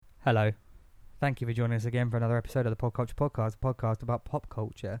Hello. Thank you for joining us again for another episode of the Pop Culture Podcast, a podcast about pop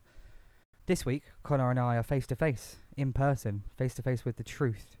culture. This week, Connor and I are face to face, in person, face to face with the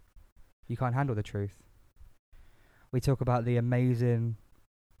truth. You can't handle the truth. We talk about the amazing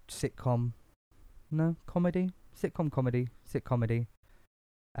sitcom comedy.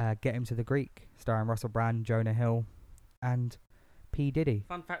 Get Him to the Greek, starring Russell Brand, Jonah Hill, and P. Diddy.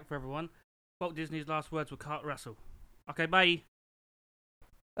 Fun fact for everyone: Walt Disney's last words were Kurt Russell. Okay, bye.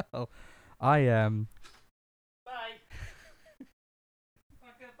 I Bye.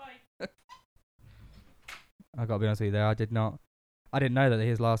 Okay, bye. I gotta be honest with you there. I didn't know that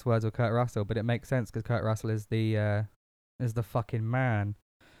his last words were Kurt Russell, but it makes sense because Kurt Russell is the fucking man.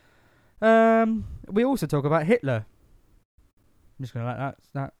 We also talk about Hitler. I'm just gonna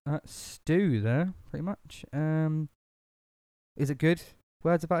let that stew there, pretty much. Is it good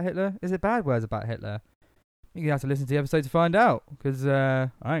words about Hitler? Is it bad words about Hitler? You're gonna have to listen to the episode to find out, because I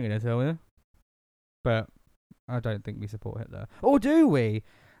ain't gonna tell you. But I don't think we support Hitler, or do we?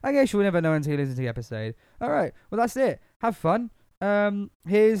 I guess you'll never know until you listen to the episode. All right, well that's it. Have fun.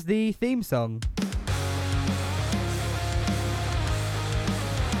 Here's the theme song.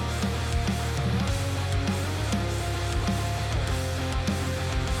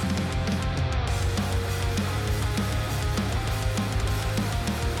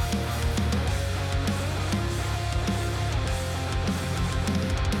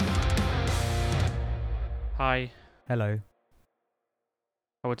 Hi. Hello.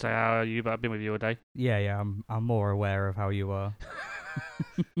 I would say how are you, but I've been with you all day. Yeah. I'm more aware of how you are.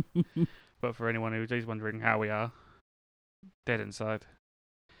 But for anyone who's wondering how we are, dead inside.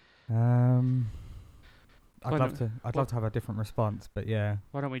 I'd Why love to have a different response, but yeah.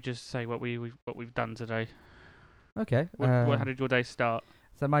 Why don't we just say what we've done today? Okay. How did your day start?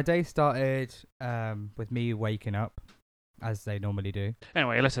 So my day started with me waking up, as they normally do.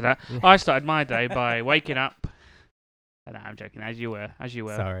 Anyway, listen to that. Yeah. I started my day by waking up. No, I'm joking. As you were.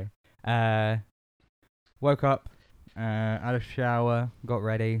 Sorry. Woke up, had a shower, got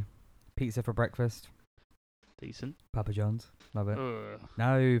ready, pizza for breakfast. Decent. Papa John's, love it. Ugh.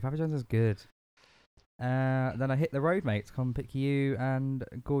 No, Papa John's is good. Then I hit the road, mate, to come pick you and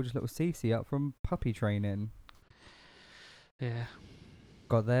gorgeous little Cece up from puppy training. Yeah.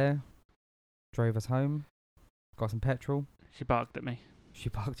 Got there, drove us home, got some petrol. She barked at me. She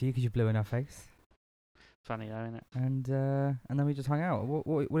barked at you because you blew in her face. Funny though, isn't it? And then we just hung out.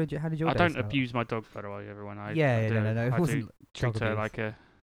 What did you? How did your I day don't start? abuse my dog, by the way, everyone. No. I It do wasn't treat dog her abuse. like a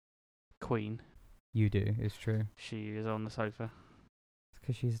queen. You do. It's true. She is on the sofa. It's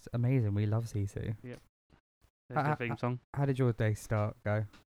because she's amazing. We love Cece. There's Uh, the theme song. How did your day start go?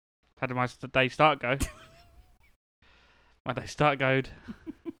 How did my day start go? My day start go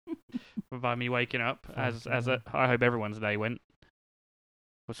by me waking up, I hope everyone's day went.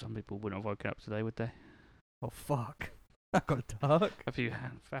 Well, some people wouldn't have woken up today, would they? Oh fuck! That got dark.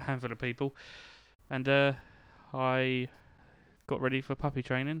 A handful of people, and I got ready for puppy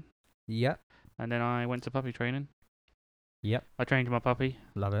training, Yep. and then I went to puppy training. Yep. I trained my puppy.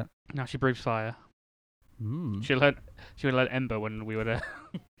 Love it. Now she breathes fire. Mm. She learned Ember when we were there.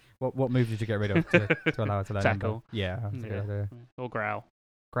 What move did you get rid of to allow her to learn? Tackle. Ember? Yeah, that's a good idea. Or growl.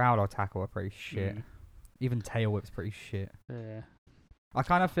 Growl or tackle are pretty shit. Mm. Even tail whip's pretty shit. Yeah. I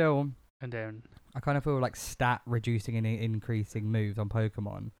kind of feel And then like stat reducing and increasing moves on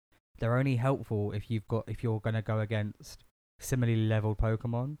Pokemon. They're only helpful if you're gonna go against similarly leveled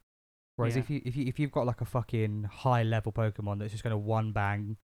Pokemon. Whereas Yeah. if you've got like a fucking high level Pokemon that's just gonna one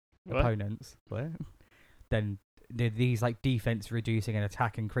bang opponents, then these like defense reducing and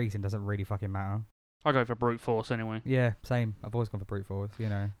attack increasing doesn't really fucking matter. I go for brute force anyway. Yeah, same. I've always gone for brute force. You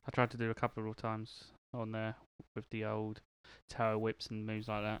know. I tried to do a couple of times on there with the old tail whips and moves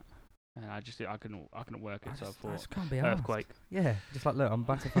like that, and I couldn't work it. So I thought can't be earthquake. Yeah, just like look, I'm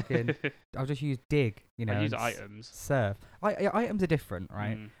about to fucking. I'll just use dig. You know. I use and items. Surf. Items are different,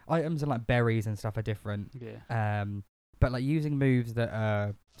 right? Mm, Items and like berries and stuff are different. yeah. But like using moves that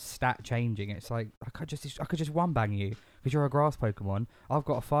are stat changing, it's like I could just one bang you because you're a grass Pokemon. I've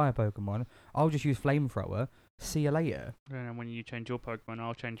got a fire Pokemon. I'll just use flamethrower. See you later. And then when you change your Pokemon,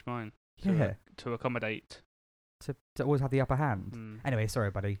 I'll change mine. Yeah. To accommodate. To always have the upper hand. Mm. Anyway, sorry,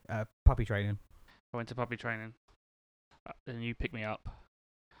 buddy. Puppy training. I went to puppy training, and you picked me up.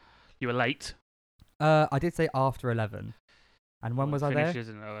 You were late. I did say after 11. And when was I there? Finishes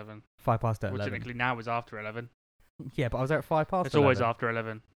at 11. 5 past Well, 11. technically now is after 11. Yeah, but I was there at 5 past. It's 11. always after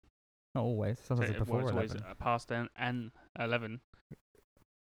 11. Not always. Sometimes it's before It's 11. always past 10 and 11.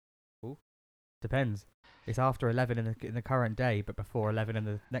 Depends. It's after 11 in the current day, but before 11 in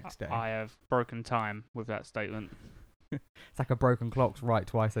the next day. I have broken time with that statement. It's like a broken clock's right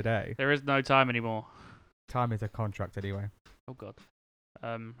twice a day. There is no time anymore. Time is a contract anyway. Oh god.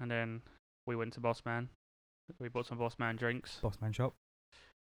 And then we went to Boss Man. We bought some Boss Man drinks. Bossman shop.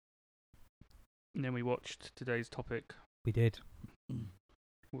 And then we watched today's topic, We did.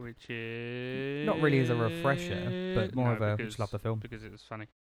 which is Not really as a refresher, but more of a because, just love the film. because it was funny.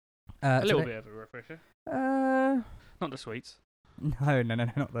 A A little bit of a refresher. Uh, Not the sweets. no,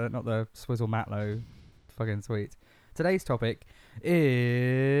 not the Swizzle Matlow fucking sweets. Today's topic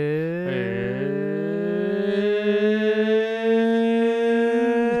is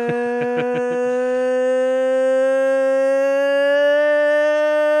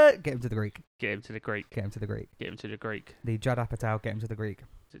Get him to the Greek. Get him to the Greek. Get him to the Greek. Get him to the Greek. The Judd Apatow. Get him to the Greek.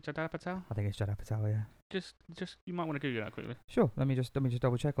 Is it Judd Apatow? I think it's Judd Apatow. Yeah. Just you might want to Google that quickly. Sure. Let me just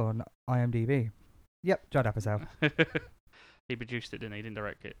double check on IMDb. Yep, Judd Apatow. He produced it, didn't he? He didn't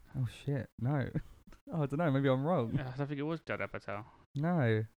direct it. Oh shit, no. Oh, I don't know. Maybe I'm wrong. I don't think it was Judd Apatow.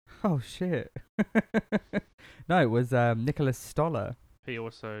 No. Oh shit. No, it was Nicholas Stoller. He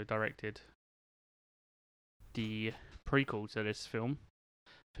also directed the prequel to this film,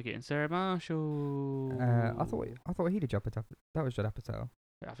 Forgetting Sarah Marshall. I thought he did Judd Apatow. That was Judd Apatow.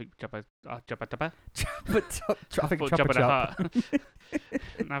 I think Jabba But I think Jabba the Chup.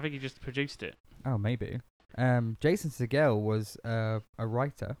 Hutt. I think he just produced it. Oh, maybe. Jason Segel was a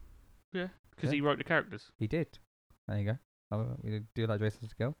writer. Because Yeah. he wrote the characters. He did. There you go. Oh, we do like Jason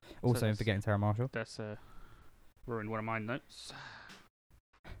Segel. Also, in that's- Forgetting Sarah Marshall. That's ruined one of my notes.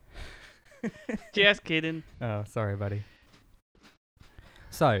 Just kidding. Oh, sorry, buddy.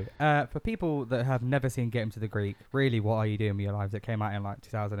 So, for people that have never seen Get Him to the Greek, really, what are you doing with your lives? It came out in like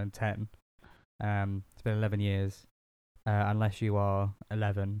 2010. It's been 11 years. Unless you are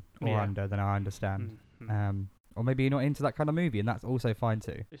 11 or Yeah. under, then I understand. Mm. Or maybe you're not into that kind of movie, and that's also fine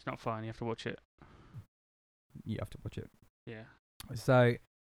too. It's not fine. You have to watch it. You have to watch it. Yeah. So,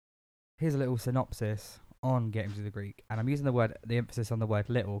 here's a little synopsis on Get Him to the Greek, and I'm using the emphasis on the word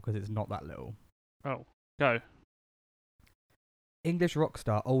little because it's not that little. Oh, go. English rock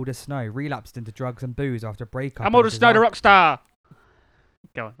star Alder Snow relapsed into drugs and booze after a breakup. I'm and Alder Snow, the rock star.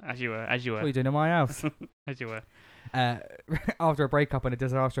 Go on, as you were. What are you doing in my house? As you were. After a breakup and a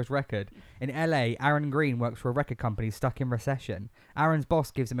disastrous record. In LA, Aaron Green works for a record company stuck in recession. Aaron's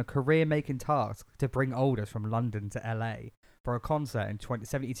boss gives him a career-making task to bring Aldous from London to LA for a concert in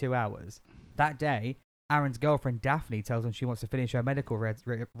 72 hours. That day, Aaron's girlfriend Daphne tells him she wants to finish her medical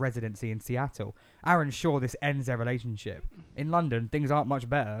residency in Seattle. Aaron's sure this ends their relationship. In London, things aren't much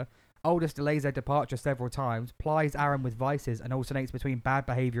better. Aldous delays their departure several times, plies Aaron with vices, and alternates between bad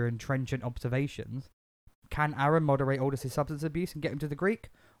behaviour and trenchant observations. Can Aaron moderate Aldous' substance abuse and get him to the Greek?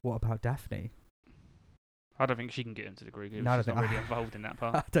 What about Daphne? I don't think she can get into the Greek. She's No, I not don't think- really involved in that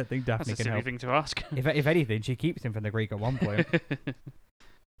part. I don't think That's Daphne a can silly help. thing to ask. If anything, she keeps him from the Greek at one point.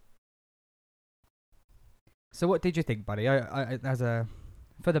 So what did you think, buddy?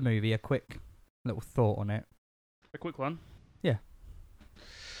 For the movie, a quick little thought on it. A quick one.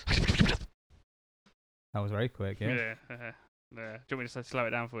 That was very quick, yeah. Yeah. Do you want me to slow it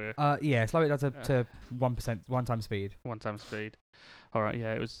down for you? Yeah, slow it down to 1%, 1 time speed. 1 time speed. All right.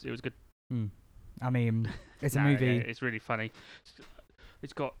 Yeah, it was good. I mean, it's a No, movie. Yeah, it's really funny.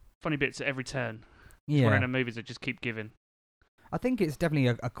 It's got funny bits at every turn. It's Yeah, one of the movies that just keep giving. I think it's definitely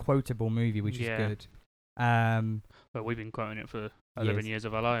a quotable movie, which Yeah. is good. Well, we've been quoting it for 11 years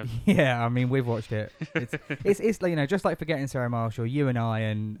of our lives. Yeah, I mean, we've watched it. It's like, just like Forgetting Sarah Marshall, you and I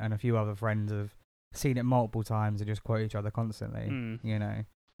and a few other friends have seen it multiple times and just quote each other constantly.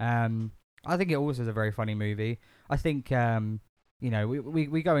 Mm. I think it also is a very funny movie. I think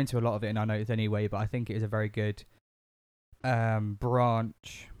we go into a lot of it in our notes anyway, but I think it is a very good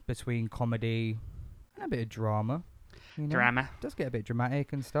branch between comedy and a bit of drama. Drama. It does get a bit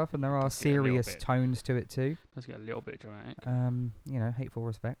dramatic and stuff, and there are Does get a little serious bit. tones to it too. Let's get a little bit dramatic. Hateful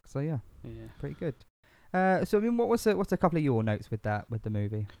Respect. So yeah, Yeah. pretty good. So I mean, what's a couple of your notes with the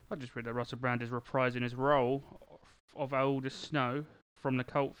movie? I just read that Russell Brand is reprising his role of Alder Snow from the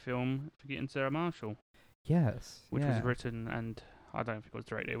cult film Forgetting Sarah Marshall, Yes, which yeah. was written, and I don't think it was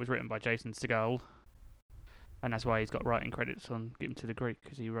directed. It was written by Jason Segel, and that's why he's got writing credits on Get Him to the Greek,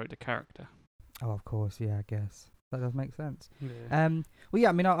 because he wrote the character. Oh, of course, yeah. I guess that does make sense. Yeah. Well, yeah.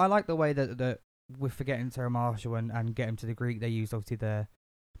 I mean, I like the way that with Forgetting Sarah Marshall and Get Him to the Greek, they used obviously the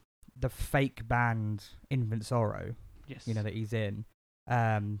fake band Infant Sorrow. Yes. That he's in.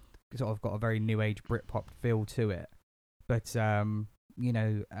 Sort of got a very new age Britpop feel to it, but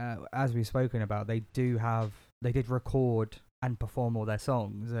as we've spoken about, they did record and perform all their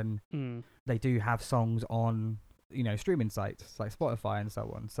songs, and Mm. they do have songs on streaming sites like Spotify and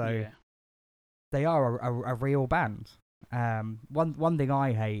so on. So yeah. they are a real band. One thing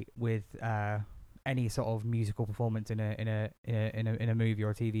I hate with any sort of musical performance in a movie or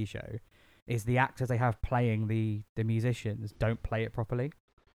a TV show is the actors they have playing the musicians don't play it properly.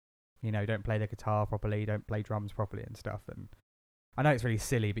 You know, don't play the guitar properly, don't play drums properly and stuff. And I know it's really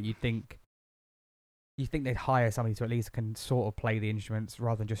silly, but you'd think they'd hire somebody to at least can sort of play the instruments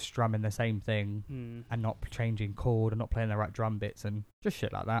rather than just strumming the same thing and not changing chord and not playing the right drum bits and just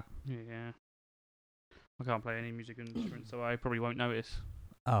shit like that. Yeah. I can't play any music instruments, so I probably won't notice.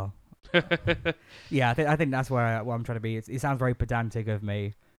 Oh. Yeah, I think that's where what I'm trying to be. It sounds very pedantic of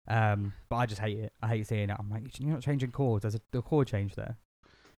me, but I just hate it. I hate seeing it. I'm like, you're not changing chords. There's a chord change there.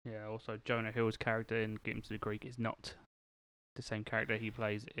 Yeah, also Jonah Hill's character in Getting to the Greek is not the same character he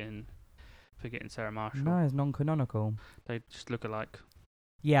plays in Forgetting Sarah Marshall. No, it's non-canonical. They just look alike.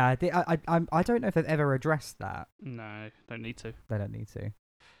 Yeah, I don't know if they've ever addressed that. No, don't need to. They don't need to.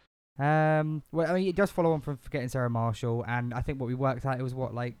 Well, I mean, it does follow on from Forgetting Sarah Marshall, and I think what we worked out, it was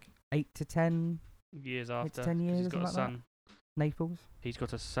what, like 8 to 10 years 8 after. to 10 years, he's got a something like son. Naples. He's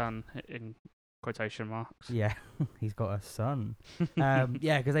got a son in quotation marks. Yeah, he's got a son.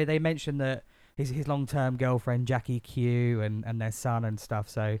 Yeah, because they mentioned that his long-term girlfriend Jackie Q and their son and stuff.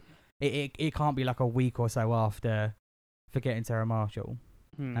 So it can't be like a week or so after Forgetting Sarah Marshall.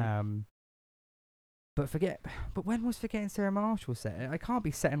 But when was Forgetting Sarah Marshall set? It can't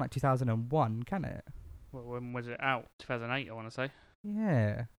be set in like 2001, can it? Well, when was it out? 2008, I want to say.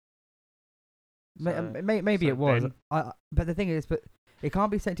 Yeah. So- Maybe so it was. then- But the thing is, but it can't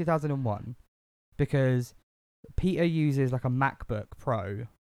be set in 2001 because Peter uses like a MacBook Pro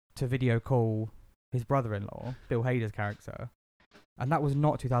to video call his brother-in-law, Bill Hader's character, and that was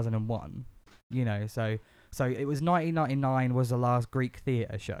not 2001. You know, so it was 1999 was the last Greek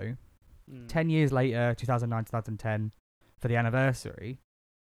theatre show. 10 years later, 2009, 2010, for the anniversary.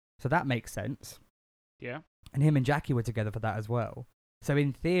 So that makes sense. Yeah. And him and Jackie were together for that as well. So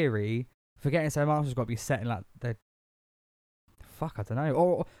in theory, Forgetting Sarah Marshall's got to be set in like the fuck, I don't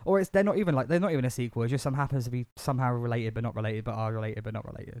know, or it's they're not even a sequel. It just happens to be somehow related but not related, but are related but not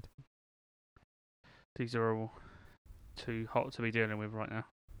related. These are all too hot to be dealing with right now.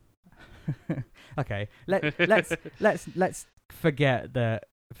 Okay, let's forget that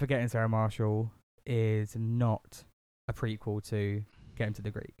Forgetting Sarah Marshall is not a prequel to Getting to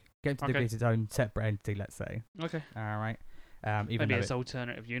the Greek. Getting to the Greek is its own separate entity, let's say. Okay. All right. Maybe it's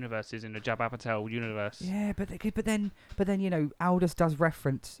alternative universes in the Judd Apatow universe. Yeah, but then you know, Aldous does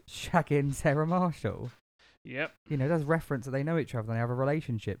reference shagging Sarah Marshall. Yep. You know, does reference that they know each other and they have a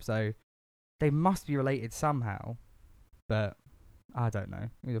relationship, so they must be related somehow. But I don't know.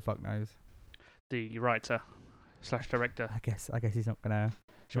 Who the fuck knows? The writer / director. I guess he's not gonna.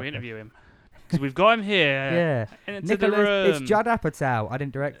 Shall we interview him? Because we've got him here. Yeah. Into the Nicholas, room. it's Judd Apatow. I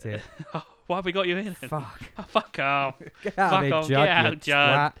didn't direct it. Why have we got you in? Fuck. Oh, fuck off. Get out Fuck of here, off. Judd. Get out, you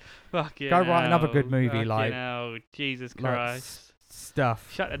Judd. twat. Fuck you. Go write another good movie, like- No, Jesus like Christ.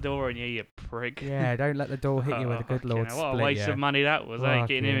 Stuff. Shut the door on you prick. Yeah, don't let the door hit you with a good fucking Lord hell, split. What a waste of money that was, eh?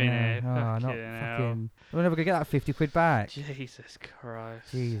 Getting him in there. Not Fucking hell. fucking. We're never gonna get that 50 quid back. Jesus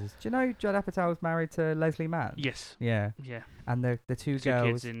Christ. Jesus. Do you know Judd Apatow was married to Leslie Mann? Yes. Yeah. Yeah. And the two Two girls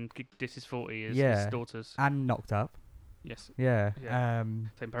kids in This Is 40 is Yeah. his daughters. and Knocked Up. Yes. Yeah. Yeah.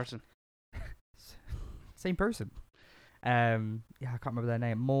 Same person. Same person. Yeah, I can't remember their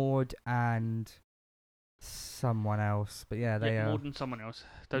name. Maud and someone else. But yeah, they Yeah, are. more than someone else.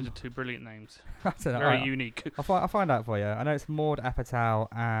 Those are two brilliant names. I don't know. Very unique. I'll find out for you. I know it's Maud Apatow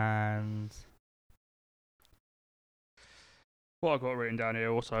and What I've got written down here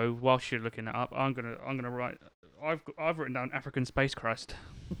also, whilst you're looking that up, I'm gonna write. I've written down African Space Christ.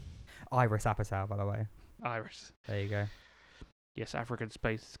 Iris Apatow, by the way. Iris. There you go. Yes, African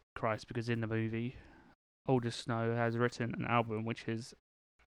Space Christ, because in the movie, Aldous Snow has written an album which is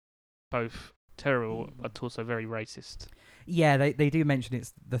both terrible but also very racist. Yeah, they do mention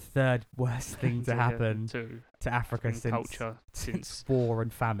it's the third worst thing to Yeah, happen to to Africa African since culture since war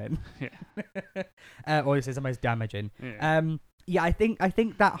and famine. Yeah. Or it's the most damaging. yeah. Yeah, I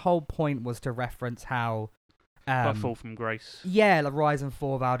think that whole point was to reference how But Fall from Grace. yeah, the rise and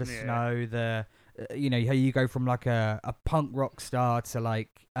fall of Aldous Yeah. Snow, the you know, how you go from like a punk rock star to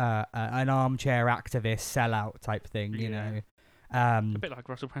like an armchair activist sellout type thing, you Yeah. know. A bit like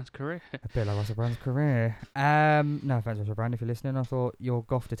Russell Brand's career. A bit like Russell Brand's career. No offense, Russell Brand, if you're listening. I thought your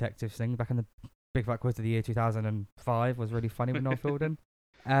Goth Detectives thing back in the Big Fat Quiz of the year 2005 was really funny with Noel Fielding.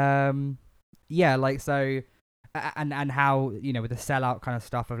 Yeah, like so, and how, you know, with the sellout kind of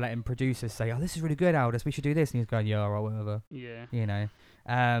stuff of letting producers say, "Oh, this is really good, Aldous. We should do this," and he's going, "Yeah, or whatever," Yeah. you know.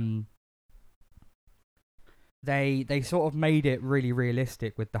 they sort of made it really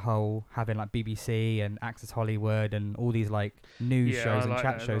realistic with the whole having like BBC and Access Hollywood and all these like news Yeah, shows I and like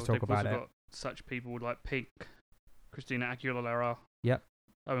chat that as shows well. talk They've about also it. got such people like Pink, Christina Aguilera. Yep.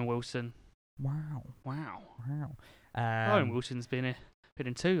 Owen Wilson. Wow. Wow. Wow. Owen Wilson's been in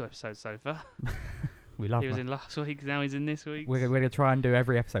 2 episodes so far. We love He was him. in last week, now he's in this week. We're going to try and do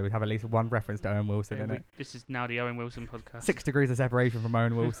every episode. We have at least one reference to Owen Wilson in it. This is now the Owen Wilson podcast. 6 degrees of separation from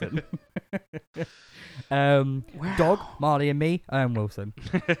Owen Wilson. Wow. Dog, Marley and me, Owen Wilson.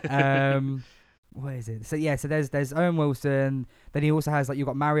 What is it? So yeah, so there's Owen Wilson. Then he also has like you've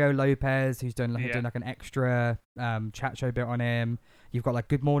got Mario Lopez who's doing like an extra chat show bit on him. You've got like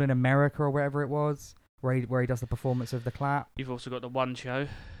Good Morning America or whatever it was, where he does the performance of the clap. You've also got the One Show.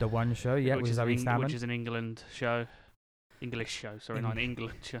 The One Show, yeah, which with is Zoe Salmon. which is an England show. English show, sorry, not an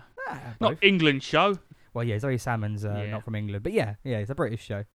England show. Both. Not England show. Well, yeah, Zoe Salmon's not from England, but yeah, it's a British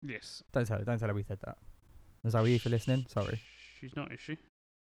show. Yes. Don't tell her we said that. Zoe, for listening, sorry. She's not, is she?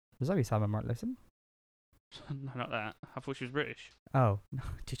 Zoe Salmon might listen. No, not that. I thought she was British. Oh,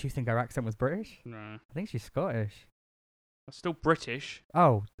 did you think her accent was British? No. I think she's Scottish. That's still British.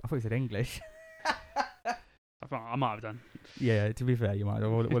 Oh, I thought you said English. I might have done. Yeah, to be fair, you might.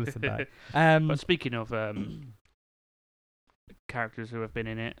 We'll listen back. But speaking of characters who have been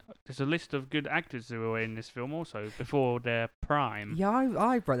in it, there's a list of good actors who were in this film also before their prime. Yeah,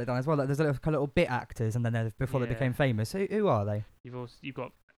 I wrote that down as well. Like, there's a little bit actors, and then there's before they became famous. Who are they? You've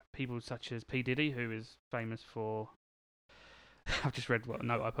got people such as P Diddy, who is famous for. I've just read what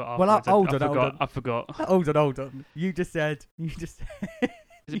note I put afterwards. I forgot. Hold on. You just said.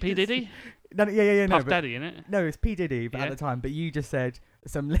 Is it P Diddy? No, yeah. Puff Daddy, innit? No, it's P Diddy, but at the time. But you just said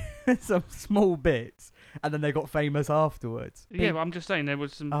some small bits, and then they got famous afterwards. Yeah, but I'm just saying there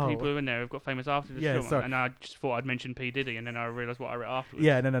was some people who were in there who've got famous after this film, sorry. and I just thought I'd mention P Diddy, and then I realised what I read afterwards.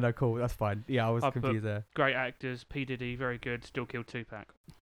 Yeah, no, cool, that's fine. Yeah, I was confused there. Great actors, P Diddy, very good, still killed Tupac.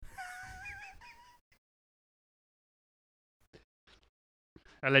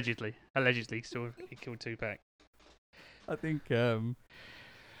 Allegedly, still he killed Tupac. I think he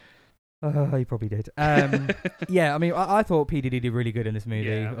probably did. Yeah, I mean, I thought P Diddy did really good in this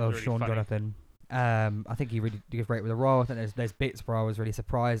movie of really Sean funny. Jonathan. I think he really did great with the role. I think there's bits where I was really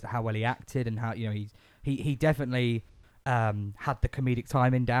surprised at how well he acted and how he definitely had the comedic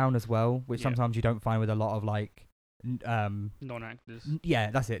timing down as well, which sometimes you don't find with a lot of like non-actors. Yeah,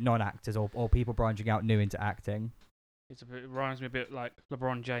 that's it, non-actors or people branching out new into acting. It reminds me a bit like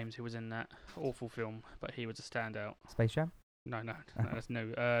LeBron James, who was in that awful film, but he was a standout. Space Jam? No, that's no.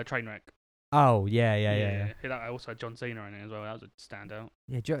 Trainwreck. Oh, yeah. That also had John Cena in it as well. That was a standout.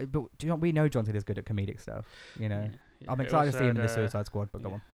 Yeah, but we know John Cena's good at comedic stuff, you know. Yeah. I'm excited to see him in the Suicide Squad, but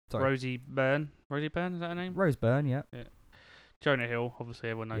go on. Sorry. Rosie Byrne, is that her name? Rose Byrne, yeah. Jonah Hill, obviously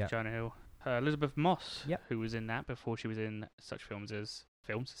everyone knows Jonah Hill. Elizabeth Moss, Yep. who was in that before she was in such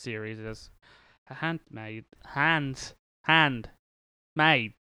series as A Handmaid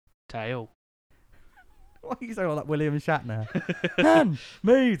Tale. Why are you saying all that William Shatner?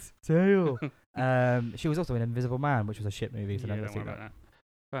 Handmaid's Tale. She was also in Invisible Man, which was a shit movie, so don't see that.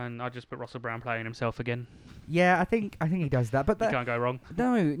 And I just put Russell Brand playing himself again. Yeah, I think he does that, but you can't go wrong.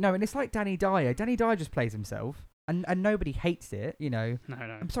 No, and it's like Danny Dyer. Danny Dyer just plays himself, and nobody hates it, you know. No.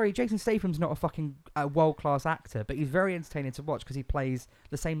 I'm sorry, Jason Statham's not a fucking world-class actor, but he's very entertaining to watch because he plays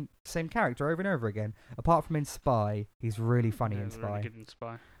the same character over and over again. Apart from in Spy, he's really funny in Spy. Really good in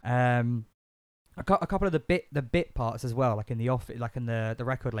Spy. A couple of the bit parts as well, like in the office, like in the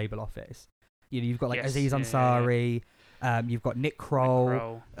record label office. You know, you've got like Aziz Ansari, you've got Nick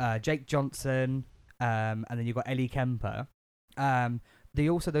Kroll, Jake Johnson, and then you've got Ellie Kemper.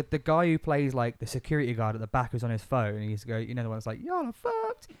 The guy who plays like the security guard at the back who's on his phone, and he's the one that's like, "Y'all are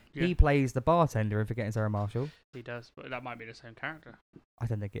fucked." Yeah. He plays the bartender in Forgetting Sarah Marshall. He does, but that might be the same character. I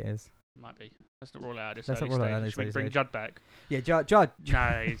don't think it is. Might be. Let's not rule it out at this Let's early not rule it out stage. at Should we this bring early Judd back? Yeah, Judd.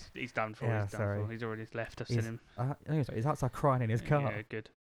 No, he's done for. Yeah, he's done for. He's already left. I've seen him. He's outside crying in his car. Yeah, good.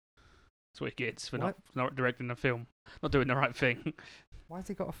 That's what he gets for not directing a film, not doing the right thing. Why has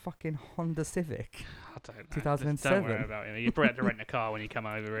he got a fucking Honda Civic? I don't know. 2007. Don't worry about him. You probably had to rent a car when you come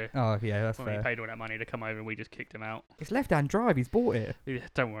over here. Oh yeah, that's fair. He paid all that money to come over, and we just kicked him out. It's left-hand drive. He's bought it. Yeah,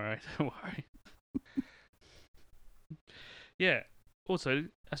 don't worry. Yeah. Also,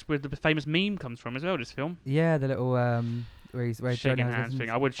 that's where the famous meme comes from as well. This film. Yeah, the little where shaking hands thing.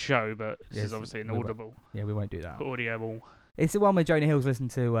 I would show, but this is obviously inaudible. Yeah, we won't do that. Audible. It's the one where Jonah Hill's listening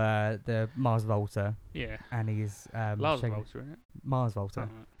to the Mars Volta. Yeah. And he's Lars Volta, isn't it? Mars Volta.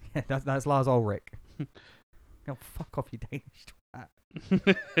 Oh, right. Yeah, that's Lars Ulrich. Oh, fuck off, you Danish twat.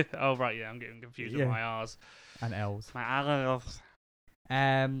 Oh right, yeah, I'm getting confused with my R's and L's. My R's.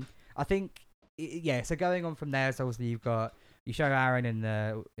 I think yeah. So going on from there, so obviously you show Aaron in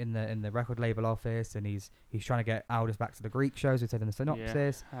the record label office, and he's trying to get Aldous back to the Greek shows. We said in the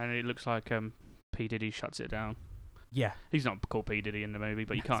synopsis. Yeah, and it looks like P Diddy shuts it down. Yeah. He's not called P Diddy in the movie,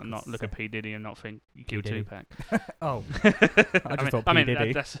 but you can't not look at P Diddy and not think you killed Diddy. Tupac. Oh, I just thought P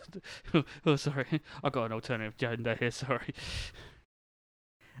Diddy. That's oh, sorry, I got an alternative gender here. Sorry.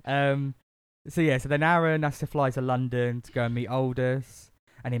 So then Aaron has to fly to London to go and meet Aldous,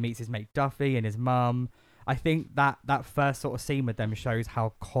 and he meets his mate Duffy and his mum. I think that first sort of scene with them shows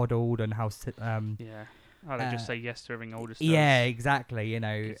how coddled and how yeah. Oh, they just say yes to everything Aldous does. Yeah, exactly. You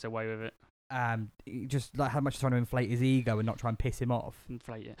know, Gets away with it. Just like how much he's trying to inflate his ego and not try and piss him off.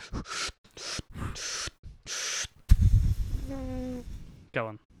 Inflate it. Go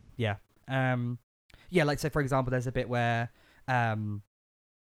on. Yeah. Like so for example, there's a bit where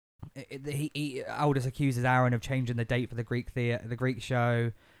Aldous accuses Aaron of changing the date for the Greek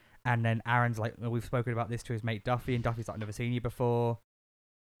show, and then Aaron's like, well, we've spoken about this to his mate Duffy, and Duffy's like, I've never seen you before.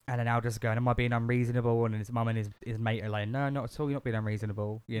 And then Aldous is going, am I being unreasonable? And his mum and his mate are like, no, not at all, you're not being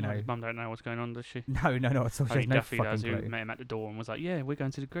unreasonable, you know. His mum don't know what's going on, does she? No, not at all. She has no Duffy fucking does, clue. who met him at the door and was like, yeah, we're going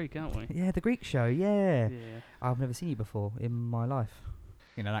to the Greek, aren't we? Yeah, the Greek show, yeah. Yeah. I've never seen you before in my life.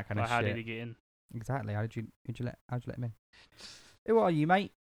 You know, that kind of shit. How did he get in? Exactly. How'd you let him in? Who are you,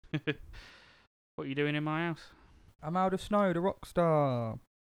 mate? What are you doing in my house? I'm Aldous Snow, the rock star.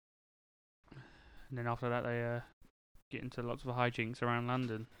 And then after that, they get into lots of hijinks around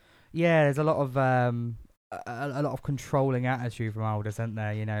London. Yeah, there's a lot of a lot of controlling attitude from Aldous, isn't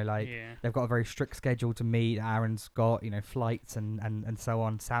there? You know, like they've got a very strict schedule to meet. Aaron's got, you know, flights and so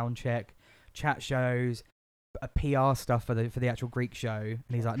on, sound check, chat shows, a PR stuff for the actual Greek show, and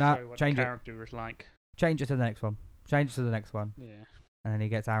he's like, no, change it. Character is like. Change it to the next one. Change it to the next one. Yeah. And then he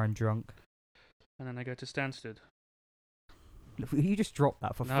gets Aaron drunk. And then they go to Stansted. You just dropped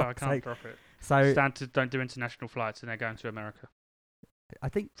that for No, I fuck's can't sake. drop it. So Stansted don't do international flights, and they're going to America. I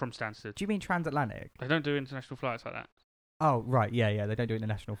think. From Stansted. Do you mean transatlantic? They don't do international flights like that. Oh right, yeah. They don't do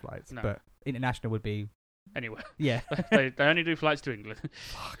international flights, No. but international would be. Anyway. Yeah. they only do flights to England.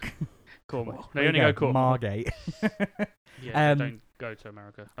 Fuck. Cornwall. They only go Cornwall. Margate. Yeah, they don't go to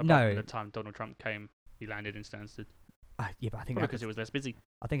America. No. At the time Donald Trump came, he landed in Stansted. Yeah, but I think because it was less busy.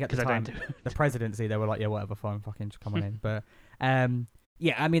 I think at the time, the presidency, they were like, yeah, whatever, fine, fucking just come on in. But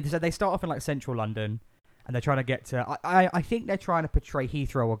yeah, I mean, so they start off in like central London, and they're trying to get to. I think they're trying to portray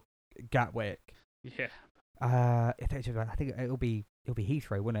Heathrow or Gatwick. Yeah. I think it'll be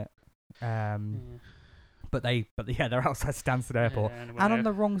Heathrow, wouldn't it? But they're outside Stansted Airport and on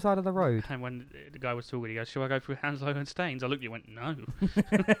the wrong side of the road. And when the guy was talking, he goes, "Shall I go through Hounslow and Staines?" I looked at you and went, "No."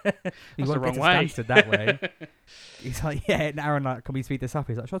 You want to get to Stansted that way. He's like, yeah, and Aaron like, can we speed this up?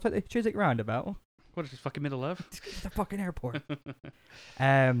 He's like, shall I take the Chiswick roundabout? What is this, fucking Middle Earth? The fucking airport.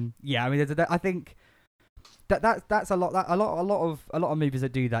 Yeah, I mean, I think that's a lot. A lot of movies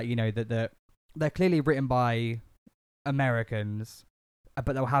that do that. You know, that they're clearly written by Americans,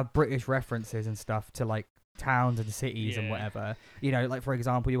 but they'll have British references and stuff to like towns and cities and whatever. You know, like for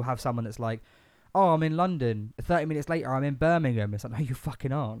example, you'll have someone that's like, oh, I'm in London. 30 minutes later, I'm in Birmingham. It's like, no, you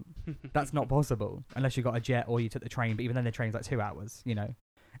fucking aren't. That's not possible unless you got a jet or you took the train. But even then, the train's like 2 hours. You know,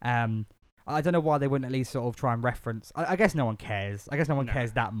 I don't know why they wouldn't at least sort of try and reference. I guess no one cares. I guess no one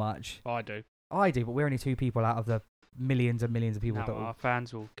cares that much. I do. I do, but we're only 2 people out of the millions and millions of people. No, our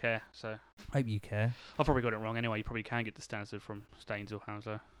fans will care. So I hope you care. I probably got it wrong anyway. You probably can get to Stansted from Staines or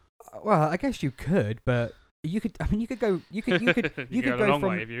Hounslow. Well, I guess you could, but you could. I mean, you could go. You could go a long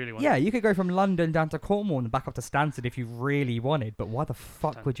way if you really want. Yeah, you could go from London down to Cornwall and back up to Stansted if you really wanted. But why the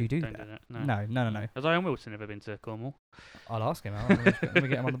fuck would you do that? Do that. No. Has Owen Wilson ever been to Cornwall? I'll ask him. Let me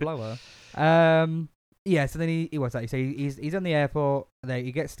get him on the blower. Yeah. So then he what's that? So he's on the airport.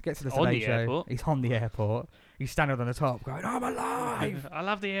 He gets to the Today Show. Airport? He's on the airport. He's standing on the top, going, "I'm alive! I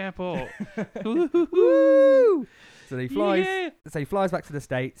love the airport." Woo! So he flies. Yeah. So he flies back to the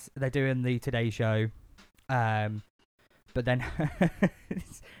States. They're doing the Today Show. But then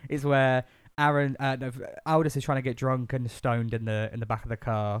it's where Aldous is trying to get drunk and stoned in the back of the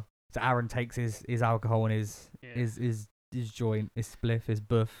car. So Aaron takes his alcohol and his joint, his spliff, his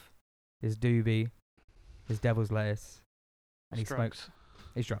buff, his doobie, his devil's lettuce, and he smokes.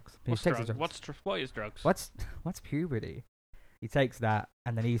 His drugs. He takes his drugs. What is drugs? What's puberty? He takes that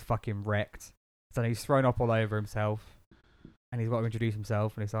and then he's fucking wrecked. So he's thrown up all over himself, and he's got to introduce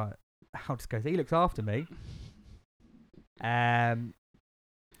himself, and he's like, Aldous goes, he looks after me.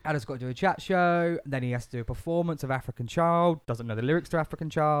 Aldous got to do a chat show, and then he has to do a performance of African Child, doesn't know the lyrics to African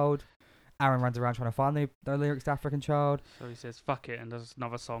Child. Aaron runs around trying to find the lyrics to African Child. So he says, fuck it, and does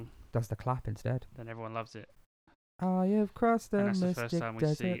another song. Does the clap instead. Then everyone loves it. I have crossed the and that's the mystic first time we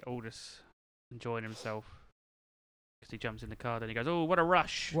desert. see Aldous enjoying himself because he jumps in the car. Then he goes, "Oh, what a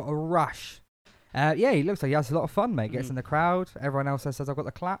rush!" What a rush. Yeah, he looks like he has a lot of fun, mate. Gets Mhm. in the crowd. Everyone else says, I've got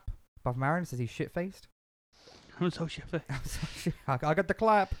the clap. Apart from Aaron, says he's shit-faced. I'm so shit. I'm so shit. I got the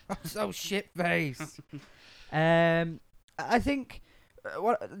clap. I'm so shit-faced. I think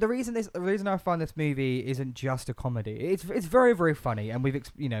the reason I find this movie isn't just a comedy. It's very, very funny, and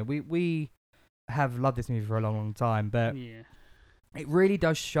we have loved this movie for a long, long time, but Yeah. it really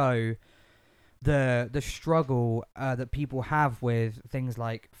does show the struggle that people have with things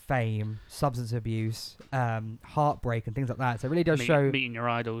like fame, substance abuse, heartbreak, and things like that. So it really does show meeting your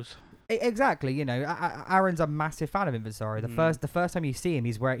idols. Exactly. You know, Aaron's a massive fan of Inventory. The first time you see him,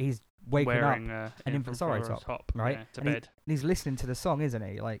 he's waking wearing up an Inventory top, right? Yeah, to and bed. and he's listening to the song, isn't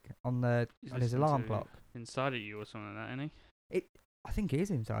he? Like on He's his listening alarm to clock. Inside of You or something like that, isn't he? I think it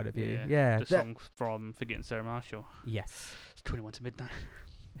is Inside of You. Yeah. Yeah. The song from Forgetting Sarah Marshall. Yes. It's 21 to midnight.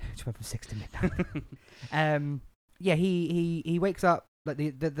 It's went from 6 to midnight. Yeah, he wakes up. Like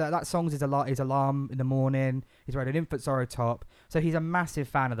that song's his alarm in the morning. He's wearing an Infant Sorrow top, so he's a massive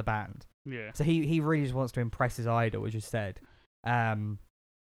fan of the band. Yeah. So he really just wants to impress his idol, as you said. And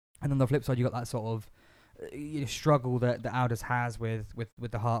on the flip side, you got that sort of struggle that Aldous has with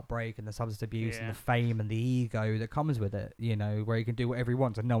the heartbreak and the substance abuse and the fame and the ego that comes with it. You know, where he can do whatever he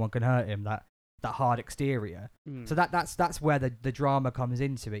wants and no one can hurt him. That hard exterior. So that's where the drama comes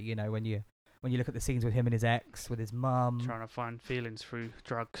into it. You know, when you look at the scenes with him and his ex, with his mum, trying to find feelings through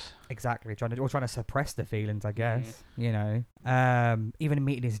drugs. Exactly, trying to suppress the feelings, I guess. Yeah. You know, even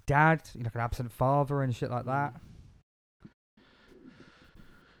meeting his dad, like an absent father and shit like that.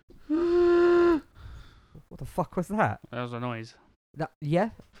 What the fuck was that? That was a noise. That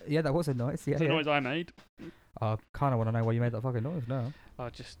was a noise. Yeah, It's a noise I made. I kind of want to know why you made that fucking noise now. Oh,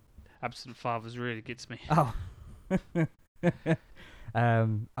 just absent fathers really gets me. Oh.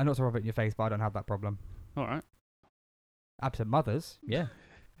 I'm not to rub it in your face, but I don't have that problem. All right. Absent mothers, yeah.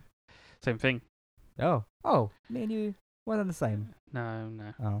 Same thing. Oh, me and you, we're the same. No.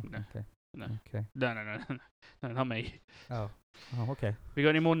 Oh, No. okay. No. Okay. No, not me. Oh, okay. We got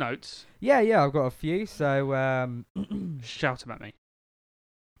any more notes? Yeah, I've got a few. So, Shout them at me.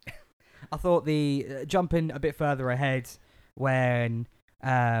 I thought the jumping a bit further ahead when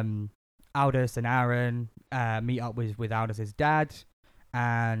Aldous and Aaron meet up with Aldous' dad,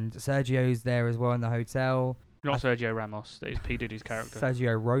 and Sergio's there as well in the hotel. Not Sergio Ramos. That is P. Diddy's character.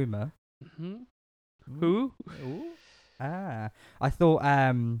 Sergio Roma. Mm-hmm. Who? Ooh. I thought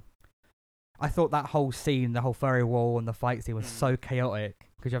that whole scene, the whole furry wall and the fight scene was so chaotic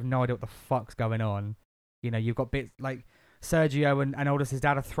because you have no idea what the fuck's going on. You know, you've got bits like Sergio and Aldous'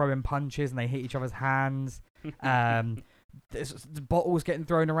 dad are throwing punches and they hit each other's hands. There's bottles getting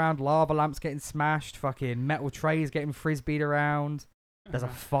thrown around, lava lamps getting smashed, fucking metal trays getting frisbeed around. There's a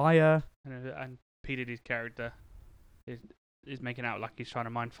fire. And P. Diddy's character is making out like he's trying to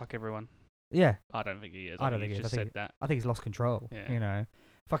mind fuck everyone. Yeah. I don't think he is. I don't think he he is. just said that. I think he's lost control. Yeah. You know.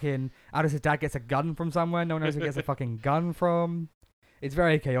 Fucking Aldous' dad gets a gun from somewhere. No one knows who gets a fucking gun from. It's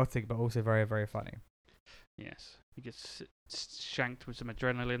very chaotic, but also very, very funny. Yes. He gets shanked with some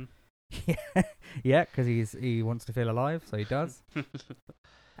adrenaline. Yeah, because he wants to feel alive, so he does.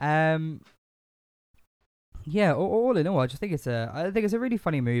 Yeah. All in all, I think it's a really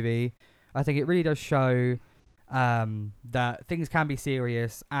funny movie. I think it really does show that things can be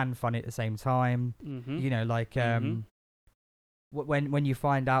serious and funny at the same time. Mm-hmm. You know, like when you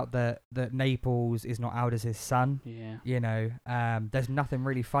find out that Naples is not Aldous' son. Yeah. You know, there's nothing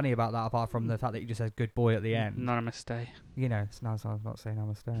really funny about that apart from the fact that he just says "good boy" at the end. Namaste. You know, I'm not saying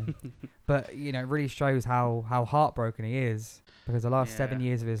namaste, but you know, it really shows how heartbroken he is because the last 7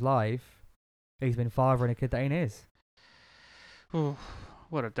 years of his life, he's been fathering a kid that ain't his. Oh,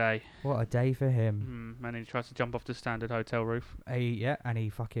 what a day! What a day for him. And he tries to jump off the standard hotel roof. And he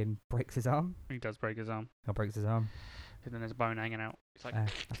fucking breaks his arm. He does break his arm. He breaks his arm. And then there's a bone hanging out. It's like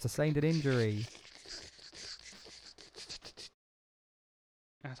that's sustained an injury.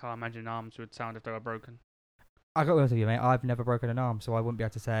 That's how I imagine arms would sound if they were broken. I got to be honest with you, mate. I've never broken an arm, so I wouldn't be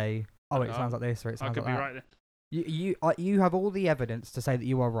able to say, "Oh, it sounds like this," or "It sounds like that." I could be right then. You have all the evidence to say that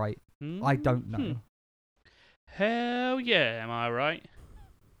you are right. I don't know. Hell yeah, am I right?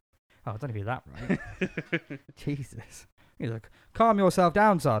 Oh, I don't know if you're that right. Jesus. He's like, calm yourself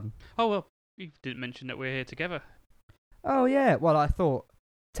down, son. Oh, well, you didn't mention that we're here together. Oh, yeah. Well, I thought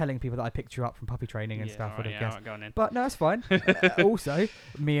telling people that I picked you up from puppy training and stuff would have guessed. Right, go on then. But no, it's fine. Also,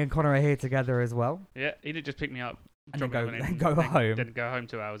 me and Connor are here together as well. Yeah, he did just pick me up. And then go home. Didn't go home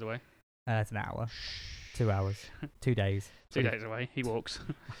 2 hours away. It's an hour. 2 hours. 2 days. 2 days away. He walks.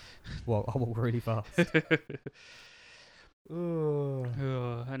 Well, I walk really fast.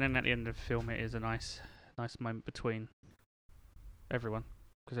 And then at the end of the film, it is a nice moment between everyone,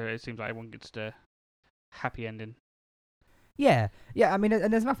 because it seems like everyone gets the happy ending. Yeah. I mean,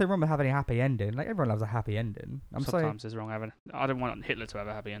 and there's nothing wrong with having a happy ending. Like everyone loves a happy ending. Sometimes it's wrong having. I don't want Hitler to have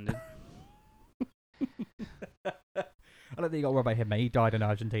a happy ending. I don't think you got to worry about him, mate. He died in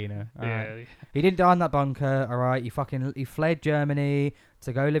Argentina. Yeah. He didn't die in that bunker, alright? He fled Germany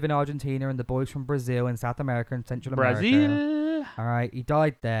to go live in Argentina and the boys from Brazil and South America and Central America. Brazil. Alright, he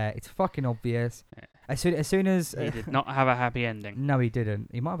died there. It's fucking obvious. Yeah. As soon as He did not have a happy ending. No, he didn't.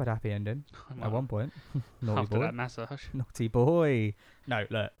 He might have had a happy ending at one point. Naughty After boy. that massage. Naughty boy. No,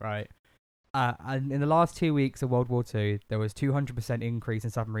 look, right. And in the last 2 weeks of World War II, there was 200% increase in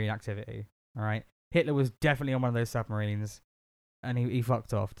submarine activity. Alright? Hitler was definitely on one of those submarines, and he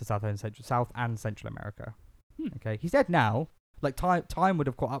fucked off to South and Central America. Okay, he's dead now. Like time would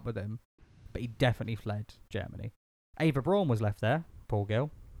have caught up with him, but he definitely fled Germany. Ava Braun was left there. Poor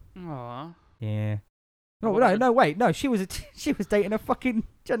girl. Aww. Yeah. What No, happened? no, wait, no. She was dating a fucking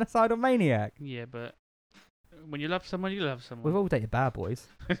genocidal maniac. Yeah, but when you love someone, you love someone. We've all dated bad boys.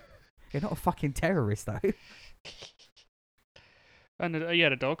 You're not a fucking terrorist though. And he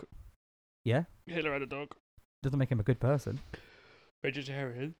had a dog. Yeah. Hitler had a dog. Doesn't make him a good person.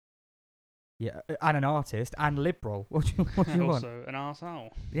 Vegetarian. Yeah, and an artist and liberal. What do you want? Also an arsehole.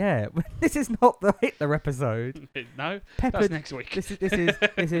 Yeah, this is not the Hitler episode. No, Peppered. that's next week. This is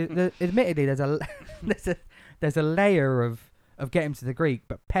admittedly there's a layer of getting to the Greek,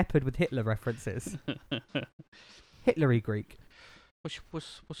 but peppered with Hitler references. Hitlery Greek.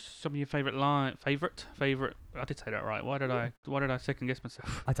 What's some of your favourite favorite? I did say that right. Why did I second guess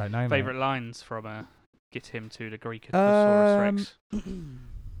myself? I don't know. Favourite lines from Get Him to the Greek Thesaurus Rex.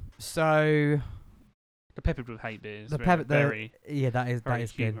 So The peppered with hate bit is the very that is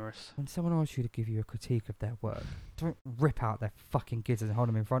good. humorous. When someone asks you to give you a critique of their work, don't rip out their fucking gizzards and hold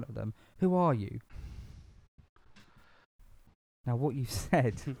them in front of them. Who are you? Now, what you've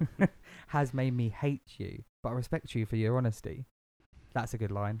said has made me hate you, but I respect you for your honesty. That's a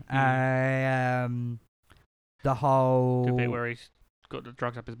good line. The whole... The bit where he's got the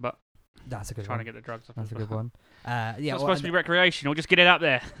drugs up his butt. That's a good Trying one. to get the drugs up That's his a good butt. one. It's not supposed to be recreational, just get it up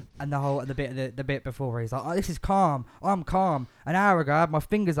there. And the bit before where he's like, oh, this is calm. I'm calm. An hour ago, I had my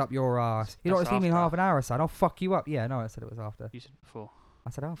fingers up your ass. You don't That's see me in after. half an hour, son. I'll fuck you up. Yeah, no, I said it was after. You said before. I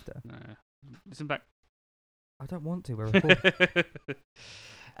said after. No. Listen back. I don't want to. We're recording.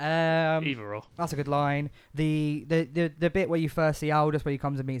 Either or. That's a good line. The bit where you first see Aldous, where he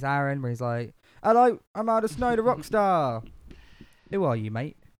comes and meets Aaron, where he's like, "Hello, I'm Aldous Snow, the rock star. Who are you,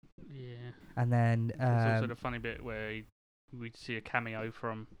 mate?" Yeah. And then There's also the funny bit where we see a cameo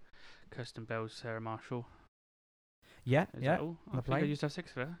from Kirsten Bell's Sarah Marshall. yeah, He's yeah, like, oh, I the think I plane. used to have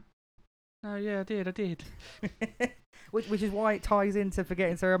sex with her. No, yeah, I did. which is why it ties into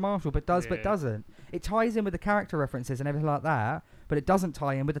Forgetting Sarah Marshall, but Yeah. doesn't. It ties in with the character references and everything like that, but it doesn't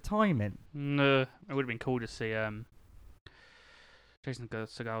tie in with the timing. No, it would have been cool to see Jason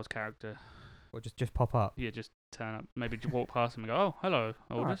Segal's character. Or just pop up. Yeah, just turn up, maybe just walk past him and go, "Oh, hello,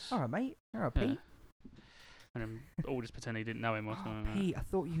 Aldous." All right, mate. All right, Yeah. Pete. And then Aldous pretend he didn't know him or Oh, something. Pete, I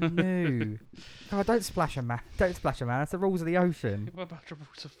thought you knew. God, don't splash a man. Don't splash a man. That's the rules of the ocean. What about the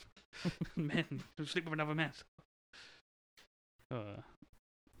rules of men who sleep with another man?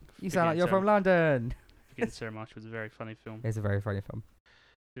 You sound like you're from London. Forgetting Sarah Marshall was a very funny film. It's a very funny film.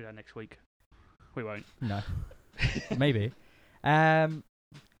 Do that next week. We won't. No. Maybe.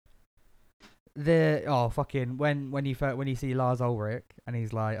 When you see Lars Ulrich and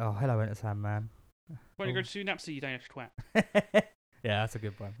he's like, "Oh, hello, Enter Sandman." Why don't you go to sue Napsy, you Danish twat? Yeah, that's a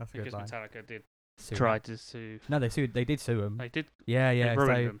good one. That's a Because good line. Metallica did Sue try him. to sue. No, they did sue him. They did. Yeah, They ruined So,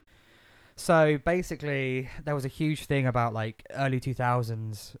 them. so basically, there was a huge thing about like early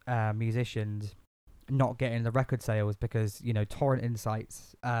 2000s musicians not getting the record sales because BitTorrent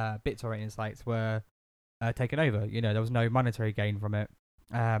Insights were taken over. There was no monetary gain from it.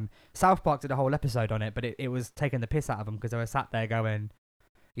 South Park did a whole episode on it, but it was taking the piss out of them because they were sat there going,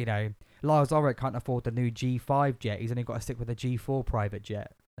 Lars Ulrich can't afford the new G5 jet. He's only got to stick with a G4 private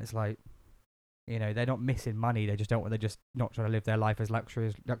jet. It's like, they're not missing money. They're just not trying to live their life as